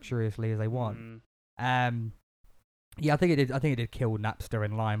luxuriously as they want. Yeah, I think it did kill Napster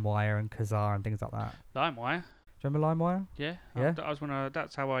and LimeWire and Kazaa and things like that. LimeWire. Do you remember LimeWire? Yeah. Yeah?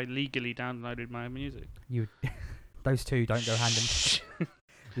 That's how I legally downloaded my own music. Those two don't go hand in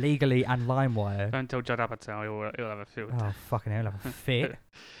legally and LimeWire. Don't tell Judd Apatow, he'll have a field. Oh fucking hell, have a fit.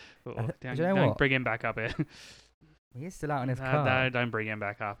 Don't bring him back up here. He's still out in his No, car. don't bring him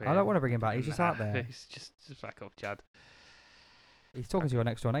back up here. I don't want to bring him back. He's just out there. He's just back off, Judd. He's talking to your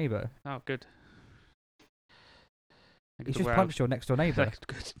next door neighbour. Oh, good. He's just punched your next door neighbour.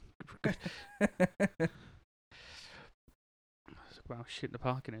 Good. Wow, shit the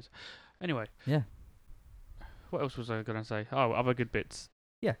parking is. Anyway. Yeah. What else was I going to say? Oh, other good bits.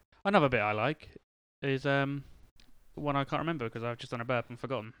 Yeah. Another bit I like is one I can't remember because I've just done a burp and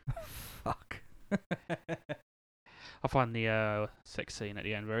forgotten. Fuck. I find the sex scene at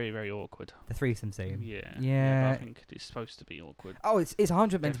the end very, very awkward. The threesome scene. Yeah. Yeah. But I think it's supposed to be awkward. Oh, it's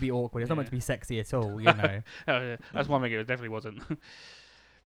 100 meant to be awkward. It's not meant to be sexy at all, you know. Oh, yeah. That's one thing it definitely wasn't.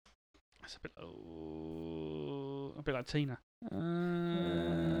 It's a bit like Tina.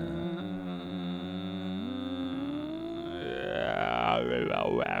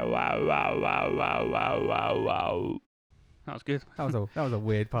 That was good. That was a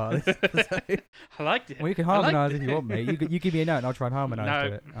weird part of this episode. I liked it. Well, you can harmonise if you want, mate. You give me a note and I'll try and harmonise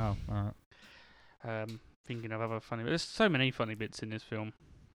to it. Oh, alright. Thinking of other funny. There's so many funny bits in this film.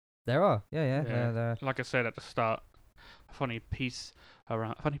 There are. Yeah. Yeah. Like I said at the start, funny piece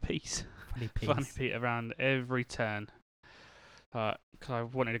around every turn. Because I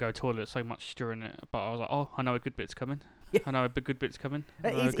wanted to go to the toilet so much during it, but I was like, oh, I know a good bit's coming. Yeah. I know a good bit's coming.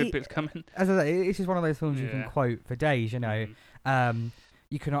 I know a good bit's coming. As I say, it's just one of those films you can quote for days, you know.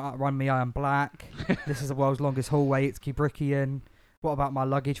 You cannot outrun me, I am black. This is the world's longest hallway, it's Kubrickian. What about my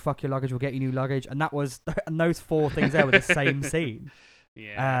luggage? Fuck your luggage, we'll get you new luggage. And and those four things there were the same scene.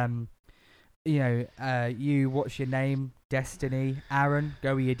 Yeah. You, what's your name? Destiny. Aaron,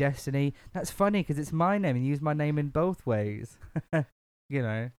 go with your destiny. That's funny because it's my name and you use my name in both ways. You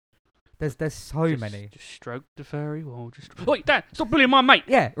know, there's so many. Just stroke the furry wall. Wait, Dad, stop bullying my mate.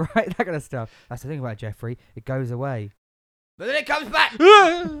 Yeah, right, that kind of stuff. That's the thing about Jeffrey. It goes away, but then it comes back.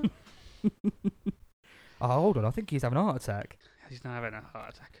 Oh, hold on, I think he's having a heart attack. He's not having a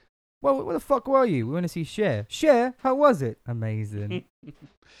heart attack. Well, where the fuck were you? We want to see Cher. Cher, how was it? Amazing.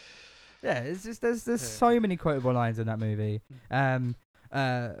 Yeah, it's just there's so many quotable lines in that movie.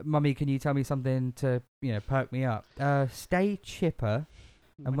 Mummy, can you tell me something to perk me up? Stay chipper,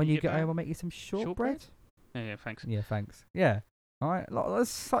 and when you get home, I'll make you some shortbread. Yeah, thanks. Yeah, thanks. Yeah. All right,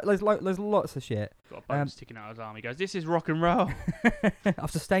 there's lots of shit. Got a bone sticking out of his arm. He goes, "This is rock and roll."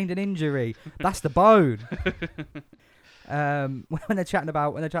 I've sustained an injury. That's the bone. When they're chatting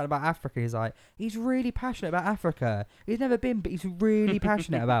about Africa, he's like, he's really passionate about Africa. He's never been, but he's really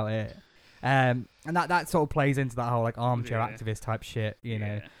passionate about it. And that sort of plays into that whole like armchair activist type shit, you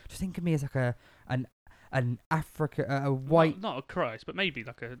know. Just think of me as like an Africa, a white, not a Christ, but maybe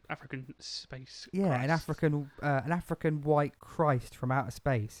like an African space. Yeah, Christ. an African white Christ from outer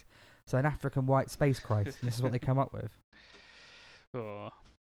space. So an African white space Christ. This is what they come up with. Oh.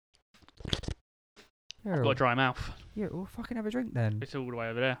 I've got a dry mouth. Yeah, well, fucking have a drink then. It's all the way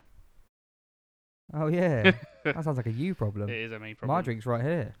over there. Oh yeah, that sounds like a you problem. It is a me problem. My drink's right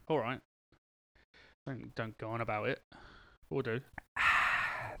here. All right. Don't go on about it. Or do.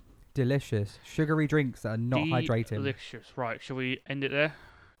 Delicious, sugary drinks that are not hydrating. Delicious. Right, shall we end it there?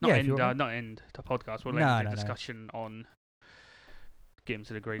 Not end the podcast. We'll end the discussion on get him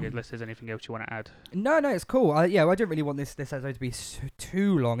to the grade unless there's anything else you want to add. No, it's cool. I didn't really want this episode to be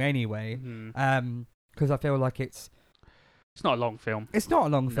too long anyway. Because I feel like it's not a long film. It's not a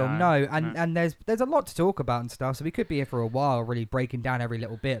long film, no. And there's a lot to talk about and stuff, so we could be here for a while really breaking down every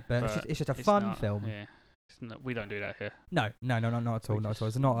little bit, but it's just a fun film. Yeah. We don't do that here. No, not at all. Not at all.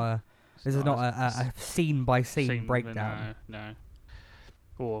 It's not a scene by scene breakdown. No.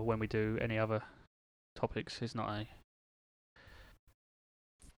 Or when we do any other topics, it's not a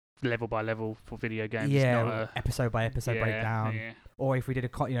level by level for video games. Yeah, it's not episode by episode breakdown. Yeah. Or if we did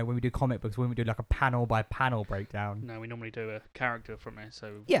when we do comic books, when we do like a panel by panel breakdown. No, we normally do a character from it,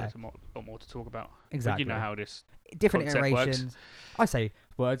 so there's a lot more to talk about. Exactly. But you know how this different iterations. Works. I say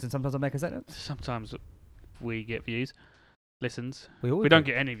words and sometimes I make a sentence. Sometimes we get views, listens. We don't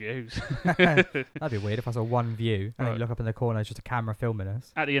get any views. That'd be weird if I saw one view and then you look up in the corner, it's just a camera filming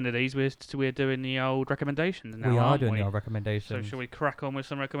us. At the end of these, we're doing the old recommendations now. We are doing the old recommendations. So shall we crack on with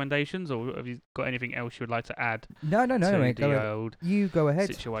some recommendations, or have you got anything else you would like to add? No, mate. You go ahead.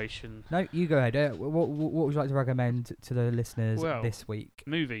 Situation. No, you go ahead. What would you like to recommend to the listeners this week?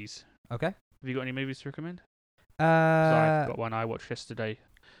 Movies. Okay. Have you got any movies to recommend? I've got one I watched yesterday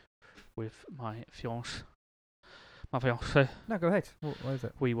with my fiancée. No, go ahead. What is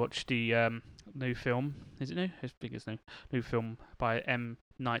it? We watched the new film. Is it new? I think it's new. New film by M.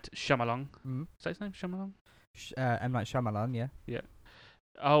 Night Shyamalan. Mm-hmm. Is that his name? Shyamalan? M. Night Shyamalan, yeah. Yeah.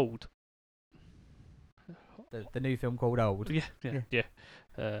 Old. The new film called Old. Yeah.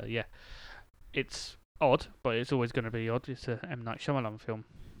 It's odd, but it's always going to be odd. It's a M. Night Shyamalan film.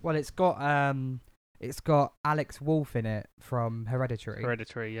 Well, it's got It's got Alex Wolff in it from Hereditary.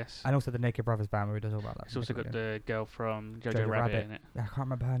 Hereditary, yes. And also the Naked Brothers band where he does all about that. It's also got Nickelodeon. the girl from Jojo, Jojo Rabbit, Rabbit. in it. I can't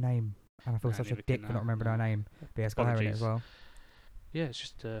remember her name. And I feel No, such a neither dick can for not I. remembering her No. name. But yeah, it's got her in it as well. Yeah, it's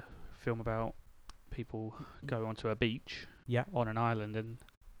just a film about people go onto a beach Yeah. on an island and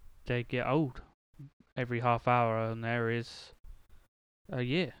they get old. Every half hour on there is a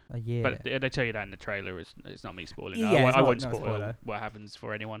year. A year. But they tell you that in the trailer. It's not me spoiling. Yeah, it. it's I not- won't not a spoil spoiler. what happens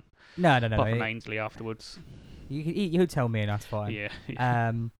for anyone. No. Apart from Ainsley afterwards. You tell me and that's fine.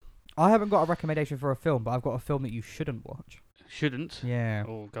 Yeah. I haven't got a recommendation for a film, but I've got a film that you shouldn't watch. Shouldn't. Yeah.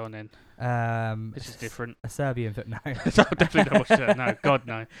 Oh, go on then. This This is different. A Serbian film. No. So I'll definitely don't watch that. No, God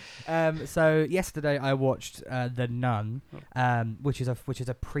no. So yesterday I watched The Nun, which is a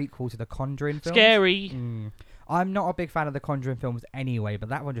prequel to the Conjuring films. Scary. I'm not a big fan of the Conjuring films anyway, but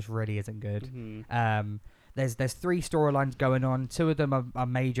that one just really isn't good. Mhm. There's 3 storylines going on. 2 of them are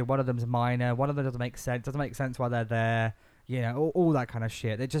major. One of them's minor. One of them doesn't make sense. Doesn't make sense why they're there. You know, all that kind of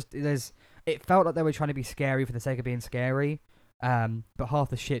shit. It felt like they were trying to be scary for the sake of being scary. But half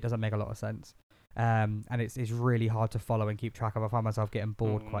the shit doesn't make a lot of sense. And it's really hard to follow and keep track of. I find myself getting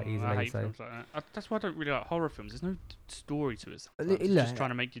bored quite easily. I hate So films like that. That's why I don't really like horror films. There's no story to it. L- Sometimes. It's look, just trying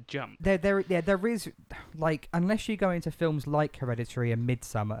to make you jump. there is, like, unless you go into films like Hereditary and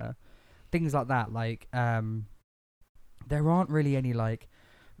Midsummer, things like that, like there aren't really any like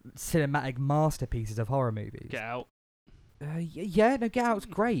cinematic masterpieces of horror movies. Get Out. Get Out's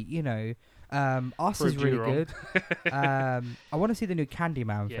great. You know, Us is Proved you really wrong. good. I want to see the new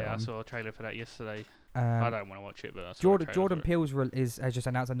Candyman Yeah, I film. saw a trailer for that yesterday. I Um, don't want to watch it, but I saw a Jordan trailer Jordan for it. Peele's has just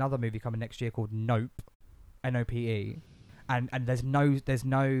announced another movie coming next year called Nope, Nope, and there's no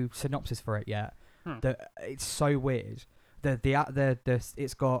synopsis for it yet. It's so weird. The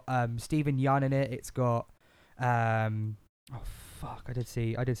it's got Stephen Yeun in it. It's got oh fuck, I did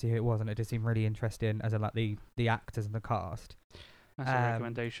see who it was, and it did seem really interesting as in like the actors and the cast. That's a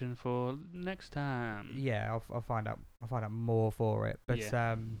recommendation for next time. Yeah, I'll find out more for it. But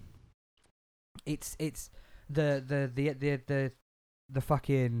Yeah. it's the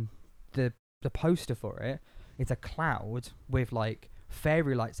fucking the poster for it. It's a cloud with like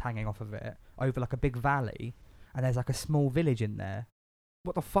fairy lights hanging off of it over like a big valley, and there's like a small village in there.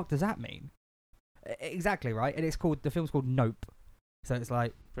 What the fuck does that mean? Exactly, right? And the film's called Nope. So it's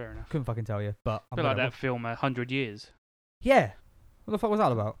like, Fair enough. couldn't fucking tell you, but I feel like that film 100 Years. Yeah. What the fuck was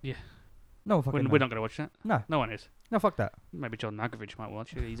that about? Yeah. No one fucking We're not going to watch that. No. No one is. No, fuck that. Maybe John Malkovich might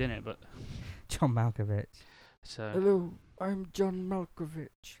watch it. He's in it, but John Malkovich. so Hello, I'm John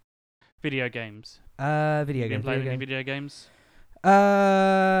Malkovich. video games. Video You been games. playing Video any games. video games?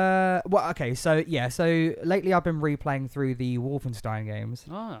 Well, okay, so lately I've been replaying through the Wolfenstein games.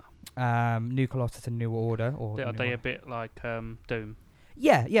 New Colossus and New Order. Are they a bit like Doom?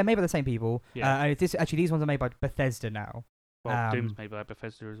 Yeah, made by the same people. Yeah. And these ones are made by Bethesda now. Well, Doom's made by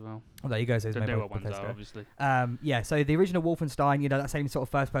Bethesda as well. Oh, there you go. So it's The made by newer ones Bethesda. are, obviously. Yeah, so the original Wolfenstein, that same sort of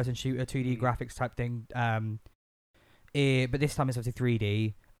first-person shooter, 2D graphics type thing. But this time it's obviously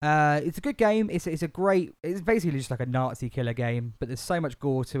 3D. It's a good game. It's basically just like a Nazi killer game, but there's so much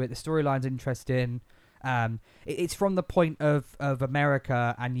gore to it. The storyline's interesting. It's from the point of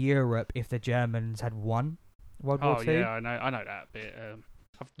America and Europe if the Germans had won World War II. Yeah, I know that bit.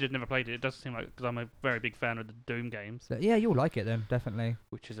 I've just never played it. It does seem like, because I'm a very big fan of the Doom games, So, yeah, you'll like it then, definitely.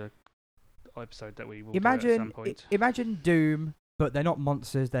 which is a episode that we will do at some point. Imagine Doom, but they're not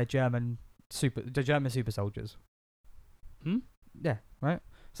monsters. They're German super soldiers. Yeah, right.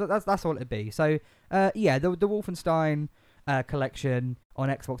 So that's all it'd be. So the Wolfenstein collection on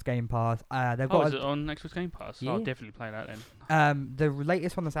Xbox Game Pass. They've got Is it on Xbox Game Pass? Yeah. I'll definitely play that then. the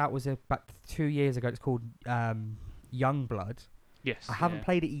latest one that's out was about 2 years ago. It's called Youngblood. Yes. I haven't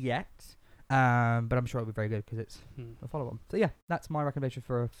played it yet, but I'm sure it'll be very good because it's a follow-on. So yeah, that's my recommendation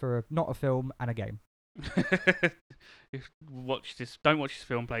for not a film and a game. Don't watch this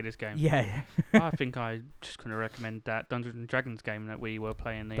film, play this game. Yeah. I think I'm just going to recommend that Dungeons and Dragons game that we were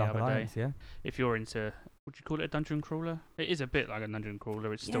playing the Dark other Alliance, day. yeah. If you're into, would you call it a dungeon crawler? It is a bit like a dungeon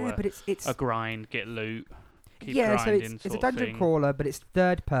crawler. It's still but it's a grind, get loot, keep so grinding. it's a sort of dungeon thing. crawler, but it's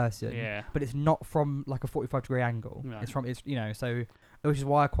third person. Yeah. But it's not from like a 45-degree angle. No. So which is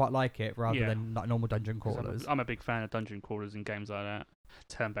why I quite like it rather Yeah. than like normal dungeon 'Cause crawlers. I'm a big fan of dungeon crawlers and games like that.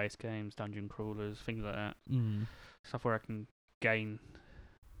 Turn-based games, dungeon crawlers, things like that. Stuff where I can gain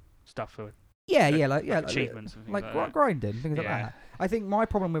stuff for like achievements and things like that. grinding things like Yeah. that. I think my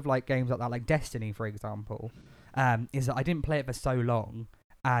problem with like games like that, like Destiny, for example, is that I didn't play it for so long,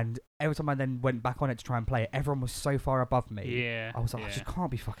 and every time I then went back on it to try and play it, everyone was so far above me. Yeah. I was like, I just can't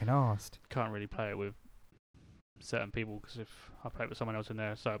be fucking arsed. Can't really play it with certain people, because if I play with someone else and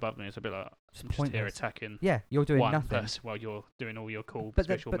they're so above me, it's a bit like Just I'm just here pointless. attacking Yeah, you're doing one nothing. person while you're doing all your cool But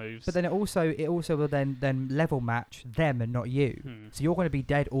special moves. But then it also will then level match them and not you. So you're going to be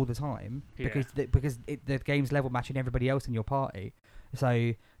dead all the time because the game's level matching everybody else in your party.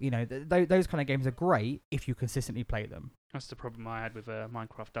 So those kind of games are great if you consistently play them. That's the problem I had with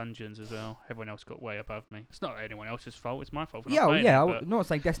Minecraft Dungeons as well. Everyone else got way above me. It's not anyone else's fault. It's my fault. For not playing it, I'm not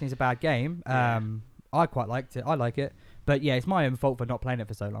saying Destiny's a bad game. Yeah. I quite liked it. I like it, but yeah, it's my own fault for not playing it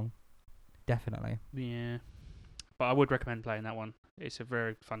for so long. Definitely. Yeah, but I would recommend playing that one. It's a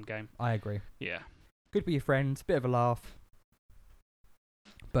very fun game. I agree. Yeah, Good with your friends, bit of a laugh.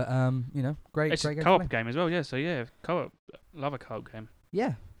 But great. it's great a game to co-op play. game as well. Yeah, so yeah, co-op. Love a co-op game.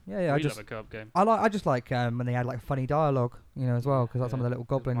 Yeah. I We just love a co-op game. I just like when they had like funny dialogue, as well, because like some of the little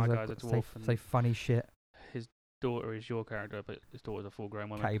goblins My have guy's a got- say, dwarf and- say funny shit. His daughter is your character, but his daughter's a full-grown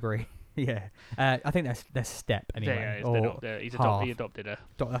woman. Category. Yeah. I think that's step anyway. Yeah, or they're not there. He half. adopted her.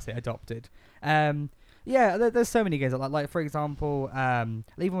 That's it, adopted. There's so many games like for example,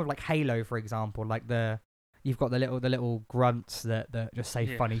 even with like Halo, for example, like you've got the little grunts that just say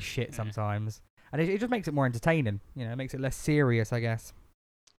Yeah. funny shit Yeah. sometimes, and it just makes it more entertaining. It makes it less serious, I guess.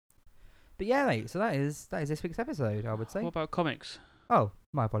 But yeah, mate. So that is this week's episode, I would say. What about comics? Oh,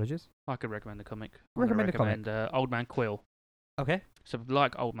 my apologies. I could recommend a comic. I'm gonna Recommend a comic. recommend Old Man Quill. Okay. So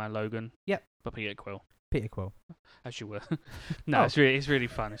like Old Man Logan. Yep. But Peter Quill, Peter Quill. as you were. No, Oh. it's really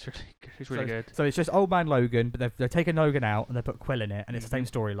fun. It's really good. It's really good. So it's just Old Man Logan, but they've taken Logan out and they put Quill in it, and it's the same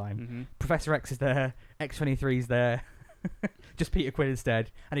storyline. Mm-hmm. Professor X is there, X-23's there, just Peter Quill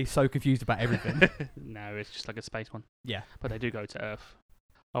instead, and he's so confused about everything. No, it's just like a space one. Yeah. But they do go to Earth.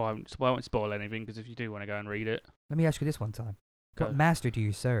 Oh, I won't spoil anything, because if you do want to go and read it, Let me ask you this one time. Go. What master do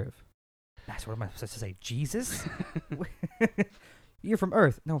you serve? That's what am I supposed to say? Jesus? You're from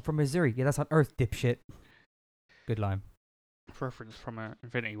Earth. No, I'm from Missouri. Yeah, that's on Earth, dipshit. Good line. reference from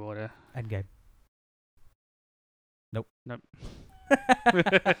Infinity War there. Endgame. Nope.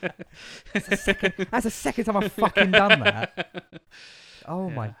 That's the second time I've fucking done that. Oh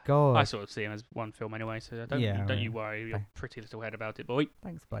Yeah. my god. I sort of see him as one film anyway, so don't you worry your Thank- pretty little head about it, boy.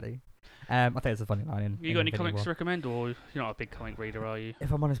 Thanks, buddy. I think it's a funny line. You got any comics to recommend, or you're not a big comic reader, are you?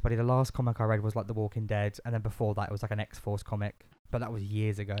 If I'm honest, buddy, the last comic I read was like The Walking Dead, and then before that it was like an X-Force comic, but that was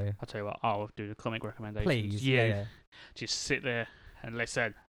years ago. I'll tell you what, I'll do the comic recommendations. Please, You yeah. just sit there and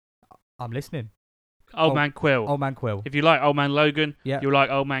listen. I'm listening. Old Man Quill. Old Man Quill. If you like Old Man Logan, Yeah. you'll like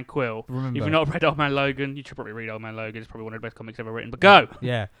Old Man Quill. Remember. If you've not read Old Man Logan, you should probably read Old Man Logan. It's probably one of the best comics ever written. But go!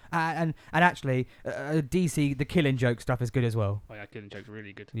 Yeah, and actually, DC the Killing Joke stuff is good as well. Oh yeah, Killing Joke's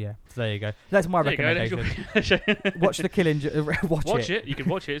really good. Yeah, so there you go. That's my There you go, there's recommendation. your- Watch the Killing Joke. Watch it. You can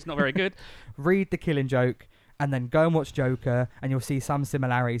watch it. It's not very good. Read the Killing Joke, and then go and watch Joker, and you'll see some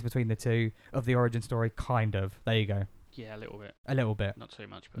similarities between the two of the origin story. Kind of. There you go. Yeah, a little bit. A little bit. Not too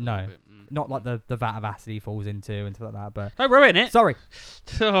much, but a No. little bit. Not like the vat of acid he falls into and stuff like that. But Don't ruin it. sorry.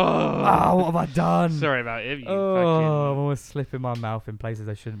 Oh, Oh, what have I done? sorry about it. You Oh, I'm fucking... almost slipping my mouth in places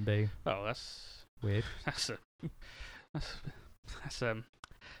I shouldn't be. Oh, that's Weird.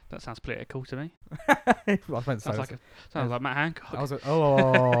 that sounds political to me. I went Sounds like Matt Hancock. I was like,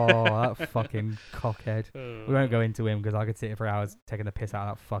 oh, that fucking cockhead. We won't go into him because I could sit here for hours taking the piss out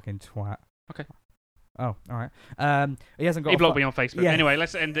of that fucking twat. Okay. Oh, all right. He hasn't got. He blocked me on Facebook. Yeah. Anyway,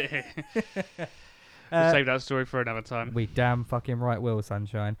 let's end it here. We'll save that story for another time. We damn fucking right will,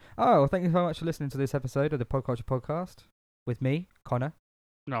 sunshine. Oh, well, thank you so much for listening to this episode of the Podculture Podcast with me, Connor.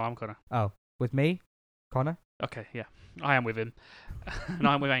 No, I'm Connor. Oh, with me, Connor. Okay, yeah. I am with him. And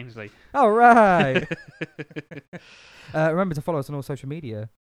I'm with Ainsley. All right. Remember to follow us on all social media.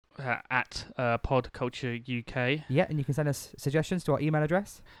 At Podculture UK. Yeah, and you can send us suggestions to our email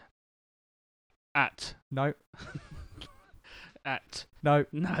address. At. No, At. no.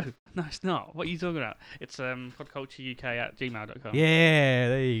 No, it's not. What are you talking about? It's podcultureuk@gmail.com. Yeah,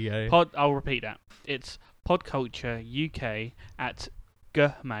 there you go. I'll repeat that. It's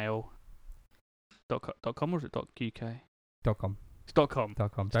podcultureuk@gmail.com, or is it .uk? .com. It's .com.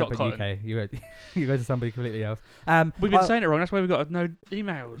 .com. It's Don't put .com. UK. You go to somebody completely else. We've been saying it wrong. That's why we've got no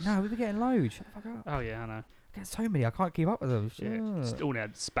emails. No, we've been getting loads. Shut the fuck up. Oh yeah, I know. I get so many. I can't keep up with them. Shit. Ugh. It's all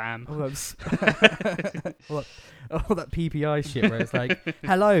that spam. all that PPI shit where it's like,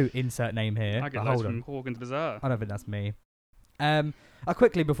 hello, insert name here. I get But those hold on. from Hawkins Bazaar. I don't think that's me.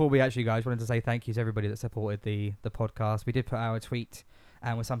 Quickly before we actually guys wanted to say thank you to everybody that supported the podcast. We did put out a tweet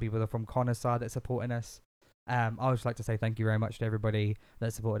with some people that are from Connor's side that's supporting us. I would just like to say thank you very much to everybody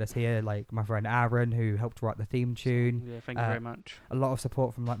that supported us here, like my friend Aaron who helped write the theme tune. Yeah, thank you very much. A lot of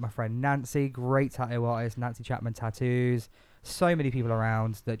support from like my friend Nancy, great tattoo artist, Nancy Chapman Tattoos. so many people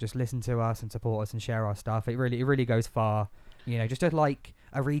around that just listen to us and support us and share our stuff. It really goes far. You know, just a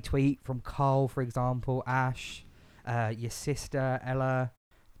retweet from Carl, for example, Ash, your sister Ella,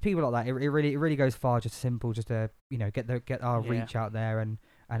 people like that. It really goes far. Just simple, just to get our reach out there and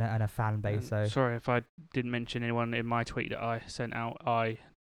a fan base. So sorry if I didn't mention anyone in my tweet that I sent out. I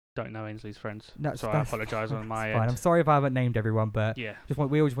don't know Ainsley's friends, so I apologise on my end. I'm sorry if I haven't named everyone, but yeah,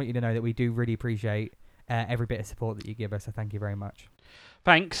 we always want you to know that we do really appreciate every bit of support that you give us. So thank you very much.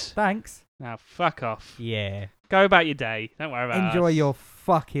 Thanks. Now fuck off. Yeah. Go about your day. Don't worry about Enjoy us. your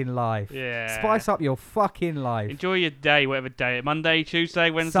fucking life. Yeah. Spice up your fucking life. Enjoy your day, whatever day. Monday, Tuesday,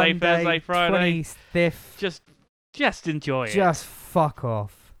 Wednesday, Sunday, Thursday, Friday. 25th. Just enjoy it. Just fuck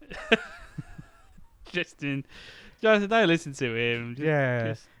off. Just don't listen to him.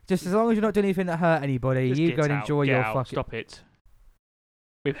 Just as long as you're not doing anything that hurt anybody, you go and enjoy your fucking... Stop it.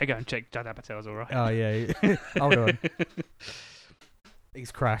 We better go and check Judd Apatow's alright. Oh, yeah. Hold on.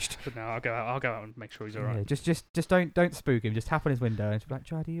 He's crashed. But no, I'll go out and make sure he's alright. Yeah, just don't spook him. Just tap on his window and just be like,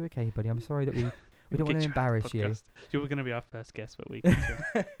 Judd, are you okay, buddy? I'm sorry that we don't want to embarrass you. You were going to be our first guest, but we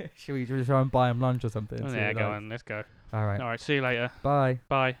Should we just try and buy him lunch or something? Oh, yeah, go on. Let's go. All right. Alright, see you later. Bye.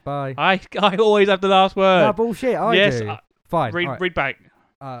 Bye. Bye. I always have the last word. No, bullshit. I yes, do. Fine. Read back.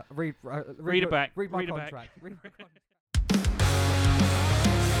 Read it back. Read my Read it back. contract. Read my contract.